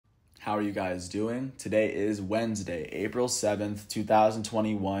How are you guys doing? Today is Wednesday, April 7th,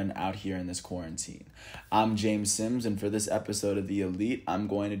 2021, out here in this quarantine. I'm James Sims, and for this episode of The Elite, I'm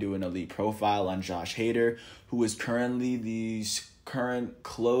going to do an elite profile on Josh Hader, who is currently the current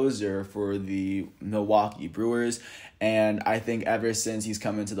closer for the Milwaukee Brewers. And I think ever since he's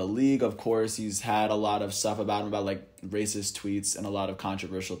come into the league, of course, he's had a lot of stuff about him, about like racist tweets and a lot of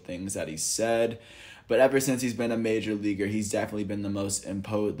controversial things that he said. But ever since he's been a major leaguer, he's definitely been the most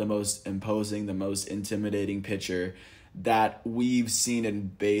imposing, the most intimidating pitcher that we've seen in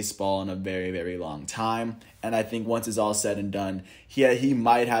baseball in a very, very long time. And I think once it's all said and done, he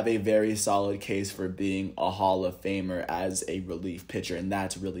might have a very solid case for being a Hall of Famer as a relief pitcher, and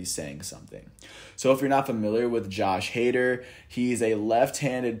that's really saying something. So if you're not familiar with Josh Hader, he's a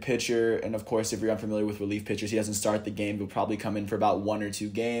left-handed pitcher, and of course, if you're unfamiliar with relief pitchers, he doesn't start the game. He'll probably come in for about 1 or 2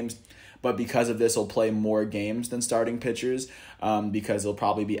 games. But because of this, he'll play more games than starting pitchers because he'll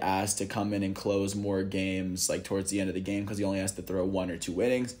probably be asked to come in and close more games like towards the end of the game because he only has to throw 1 or 2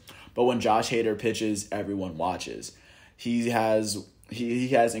 innings. But when Josh Hader pitches, everyone watches. He has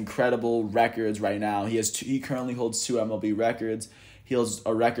incredible records right now. He currently holds 2 MLB records. He holds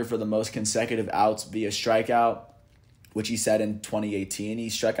a record for the most consecutive outs via strikeout, which he said in 2018. He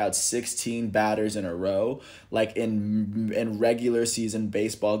struck out 16 batters in a row, like in regular season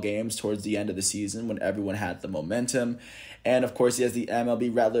baseball games towards the end of the season when everyone had the momentum. And of course, he has the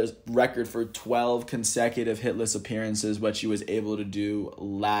MLB record for 12 consecutive hitless appearances, which he was able to do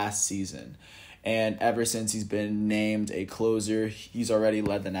last season. And ever since he's been named a closer, he's already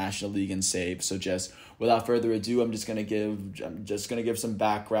led the National League in saves. So just without further ado, I'm just gonna give some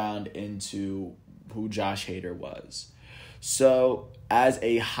background into who Josh Hader was. So as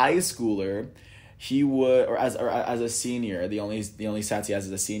a high schooler, as a senior, the only stats he has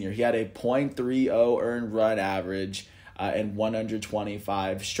as a senior, he had a .30 earned run average and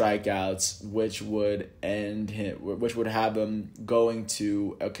 125 strikeouts, which would have him going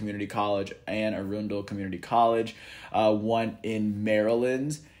to a community college, Anne Arundel Community College, one in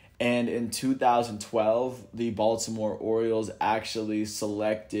Maryland. And in 2012, the Baltimore Orioles actually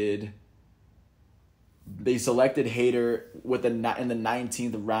selected Hader in the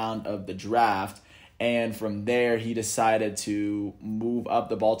 19th round of the draft, and from there he decided to move up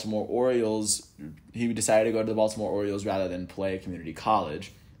the Baltimore Orioles. He decided to go to the Baltimore Orioles rather than play community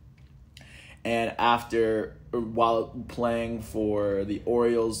college. And while playing for the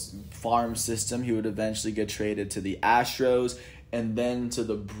Orioles farm system, he would eventually get traded to the Astros and then to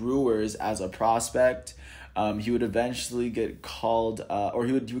the Brewers as a prospect. He would eventually get called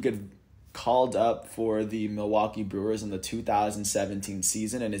called up for the Milwaukee Brewers in the 2017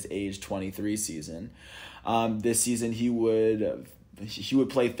 season in his age 23 season. This season he would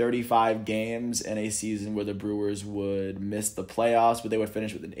play 35 games in a season where the Brewers would miss the playoffs, but they would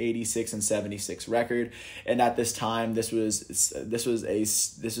finish with an 86-76 record. And at this time, this was the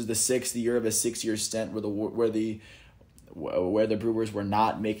 6th year of a 6-year stint where the Brewers were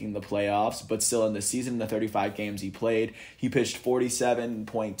not making the playoffs, but still in the season, in the 35 games he played, he pitched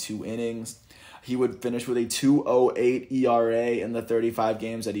 47.2 innings. He would finish with a 2.08 ERA in the 35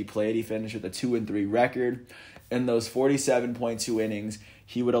 games that he played. He finished with a 2-3 record. In those 47.2 innings,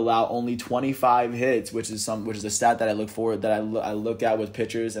 he would allow only 25 hits, which is a stat that I look at with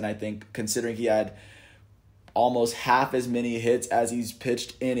pitchers, and I think considering he had almost half as many hits as he's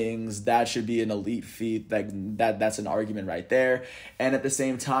pitched innings, that should be an elite feat. That's an argument right there. And at the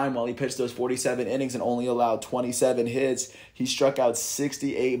same time, while he pitched those 47 innings and only allowed 27 hits, he struck out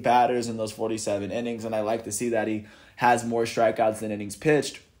 68 batters in those 47 innings. And I like to see that he has more strikeouts than innings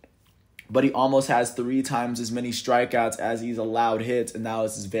pitched. But he almost has 3 times as many strikeouts as he's allowed hits, and now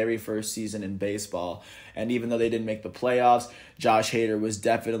it's his very first season in baseball. And even though they didn't make the playoffs, Josh Hader was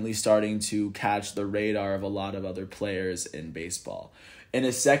definitely starting to catch the radar of a lot of other players in baseball. In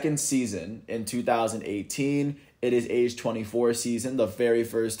his second season, in 2018, it is age 24 season, the very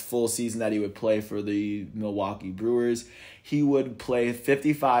first full season that he would play for the Milwaukee Brewers. He would play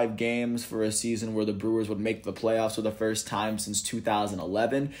 55 games for a season where the Brewers would make the playoffs for the first time since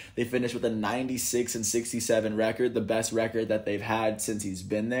 2011. They finished with a 96-67 record, the best record that they've had since he's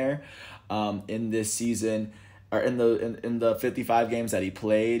been there. In this season, or in the 55 games that he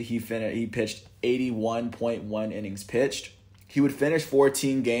played, he pitched 81.1 innings pitched. He would finish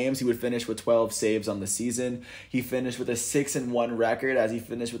 14 games. He would finish with 12 saves on the season. He finished with a 6-1 record as he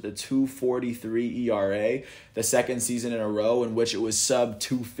finished with a 2.43 ERA, the second season in a row in which it was sub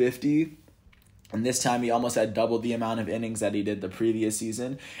 250. And this time he almost had double the amount of innings that he did the previous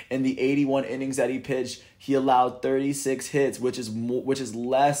season. In the 81 innings that he pitched, he allowed 36 hits, which is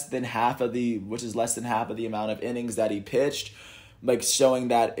less than half of the amount of innings that he pitched. like showing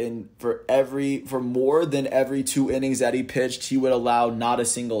that for more than every 2 innings that he pitched, he would allow not a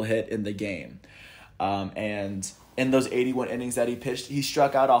single hit in the game. And in those 81 innings that he pitched, he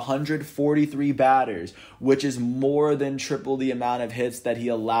struck out 143 batters, which is more than triple the amount of hits that he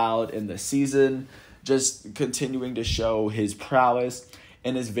allowed in the season, just continuing to show his prowess.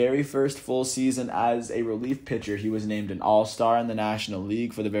 In his very first full season as a relief pitcher, he was named an All-Star in the National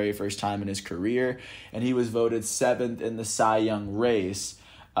League for the very first time in his career, and he was voted 7th in the Cy Young race.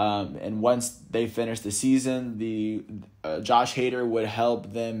 And once they finished the season, Josh Hader would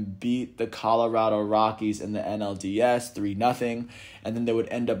help them beat the Colorado Rockies in the NLDS 3-0, and then they would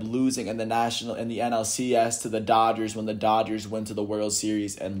end up losing in the NLCS to the Dodgers when the Dodgers went to the World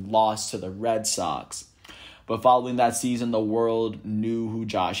Series and lost to the Red Sox. But following that season, the world knew who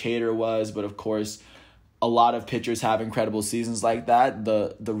Josh Hader was. But of course, a lot of pitchers have incredible seasons like that.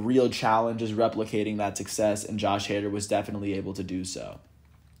 The real challenge is replicating that success, and Josh Hader was definitely able to do so.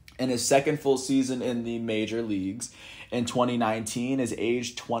 In his second full season in the major leagues, in 2019, his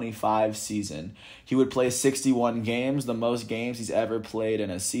age 25 season, he would play 61 games, the most games he's ever played in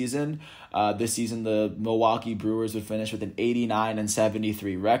a season. This season, the Milwaukee Brewers would finish with an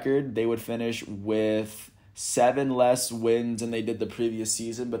 89-73 record. They would finish with 7 less wins than they did the previous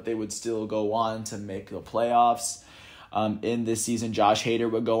season, but they would still go on to make the playoffs. In this season, Josh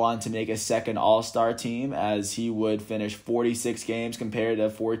Hader would go on to make a second All-Star team, as he would finish 46 games compared to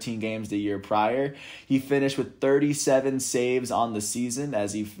 14 games the year prior. He finished with 37 saves on the season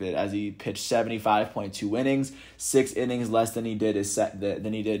as he pitched 75.2 innings, 6 innings less than he did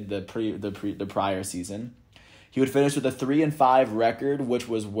the prior season. He would finish with a 3-5 record, which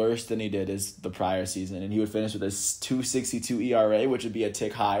was worse than he did the prior season. And he would finish with a 2.62 ERA, which would be a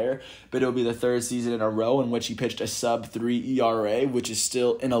tick higher. But it would be the third season in a row in which he pitched a sub-3 ERA, which is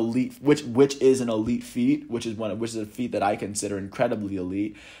still an elite, which is an elite feat, which is a feat that I consider incredibly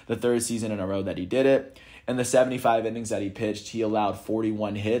elite. The third season in a row that he did it. In the 75 innings that he pitched, he allowed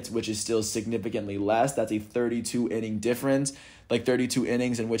 41 hits, which is still significantly less. That's a 32-inning difference, like 32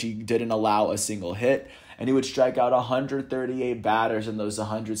 innings in which he didn't allow a single hit. And he would strike out 138 batters in those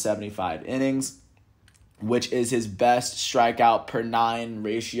 175 innings, which is his best strikeout per 9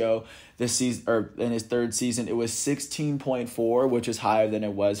 ratio this season. Or in his third season, it was 16.4, which is higher than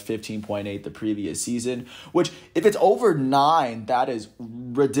it was 15.8 the previous season. Which, if it's over 9, that is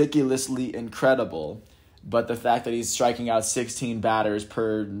ridiculously incredible. But the fact that he's striking out 16 batters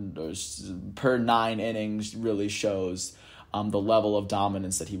per 9 innings really shows the level of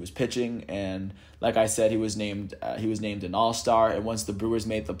dominance that he was pitching. And like I said, he was named an All-Star. And once the Brewers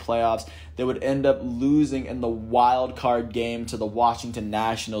made the playoffs, they would end up losing in the wild card game to the Washington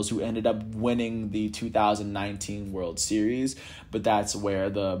Nationals, who ended up winning the 2019 World Series. But that's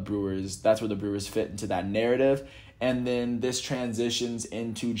where the Brewers fit into that narrative. And then this transitions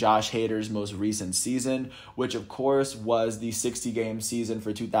into Josh Hader's most recent season, which of course was the 60-game season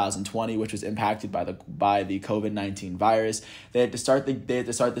for 2020, which was impacted by the COVID-19 virus. They had to start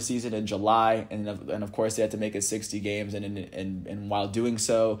the season in July, and of course they had to make it 60 games. And while doing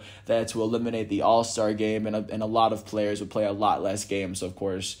so, they had to eliminate the All-Star game, and a lot of players would play a lot less games. So of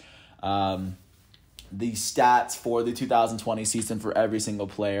course, the stats for the 2020 season for every single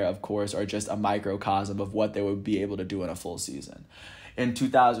player, of course, are just a microcosm of what they would be able to do in a full season. In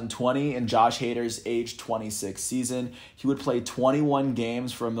 2020, in Josh Hader's age 26 season, he would play 21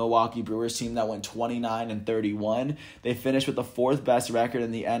 games for a Milwaukee Brewers team that went 29-31. They finished with the 4th best record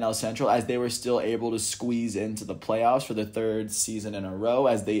in the NL Central, as they were still able to squeeze into the playoffs for the 3rd season in a row,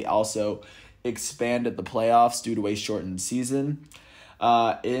 as they also expanded the playoffs due to a shortened season.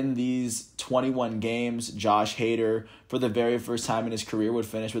 In these 21 games, Josh Hader, for the very first time in his career, would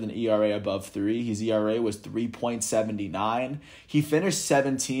finish with an ERA above 3. His ERA was 3.79. He finished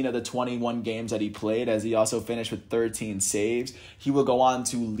 17 of the 21 games that he played, as he also finished with 13 saves. He will go on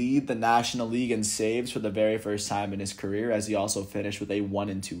to lead the National League in saves for the very first time in his career, as he also finished with a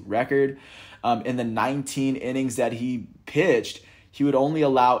 1-2 record. In the 19 innings that he pitched, he would only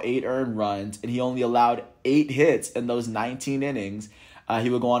allow 8 earned runs, and he only allowed 8 hits in those 19 innings. He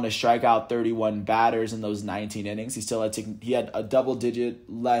would go on to strike out 31 batters in those 19 innings. He had a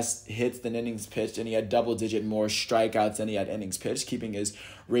double-digit less hits than innings pitched, and he had double-digit more strikeouts than he had innings pitched, keeping his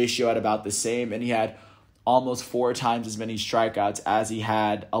ratio at about the same. And he had almost 4 times as many strikeouts as he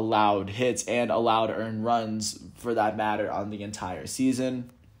had allowed hits and allowed earned runs, for that matter, on the entire season.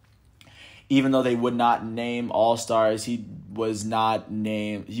 Even though they would not name All-Stars, he was not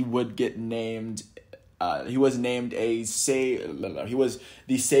named. He would get named. He was named he was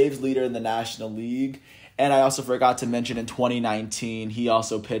the saves leader in the National League, And I also forgot to mention in 2019, he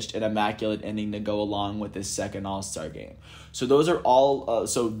also pitched an immaculate inning to go along with his second All-Star game. So those are all.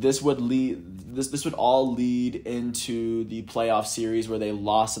 So this would lead. This would all lead into the playoff series where they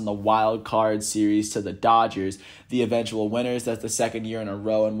lost in the wild card series to the Dodgers, the eventual winners. That's the second year in a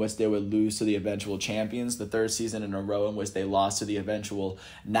row in which they would lose to the eventual champions. The third season in a row in which they lost to the eventual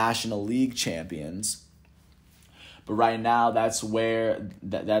National League champions. But right now, that's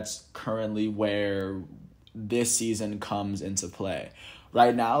currently where this season comes into play.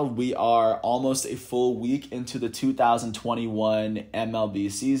 Right now, we are almost a full week into the 2021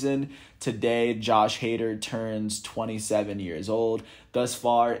 MLB season. Today, Josh Hader turns 27 years old. Thus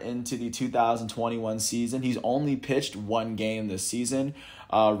far into the 2021 season, he's only pitched one game this season.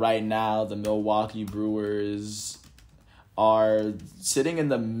 Right now, the Milwaukee Brewers are sitting in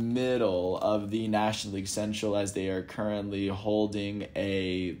the middle of the National League Central as they are currently holding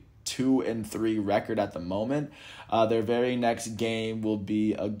a 2-3 record at the moment. Their next game will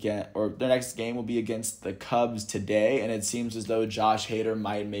be against the Cubs today, and it seems as though Josh Hader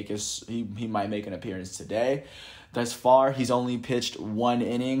might make an appearance today. Thus far, he's only pitched one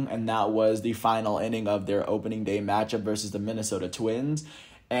inning, and that was the final inning of their opening day matchup versus the Minnesota Twins.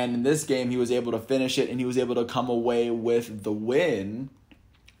 And in this game, he was able to finish it, and he was able to come away with the win.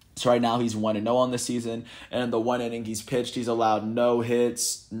 So right now he's 1-0 on the season, and in the one inning he's pitched, he's allowed no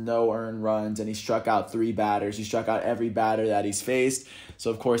hits, no earned runs, and he struck out 3 batters. He struck out every batter that he's faced.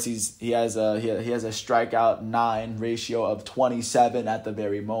 So of course he has a strikeout 9 ratio of 27 at the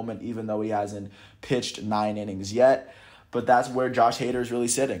very moment, even though he hasn't pitched 9 innings yet. But that's where Josh Hader is really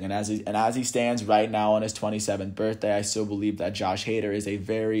sitting. And as he stands right now on his 27th birthday, I still believe that Josh Hader is a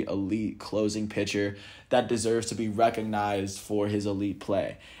very elite closing pitcher that deserves to be recognized for his elite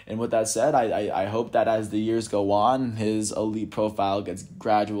play. And with that said, I hope that as the years go on, his elite profile gets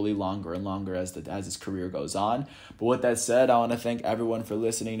gradually longer and longer as his career goes on. But with that said, I want to thank everyone for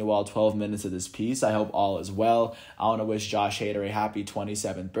listening to all 12 minutes of this piece. I hope all is well. I want to wish Josh Hader a happy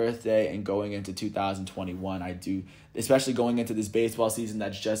 27th birthday, and going into 2021, especially going into this baseball season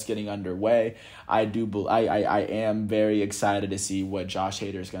that's just getting underway, I am very excited to see what Josh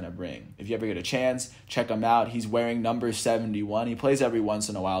Hader is going to bring. If you ever get a chance, check him out. He's wearing number 71. He plays every once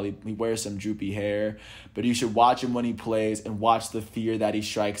in a while. He wears some droopy hair, but you should watch him when he plays and watch the fear that he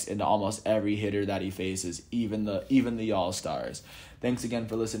strikes into almost every hitter that he faces, even the All-Stars. Thanks again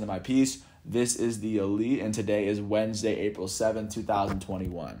for listening to my piece. This is The Elite, and today is Wednesday, April 7th,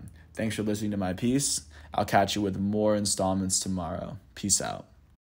 2021. Thanks for listening to my piece. I'll catch you with more installments tomorrow. Peace out.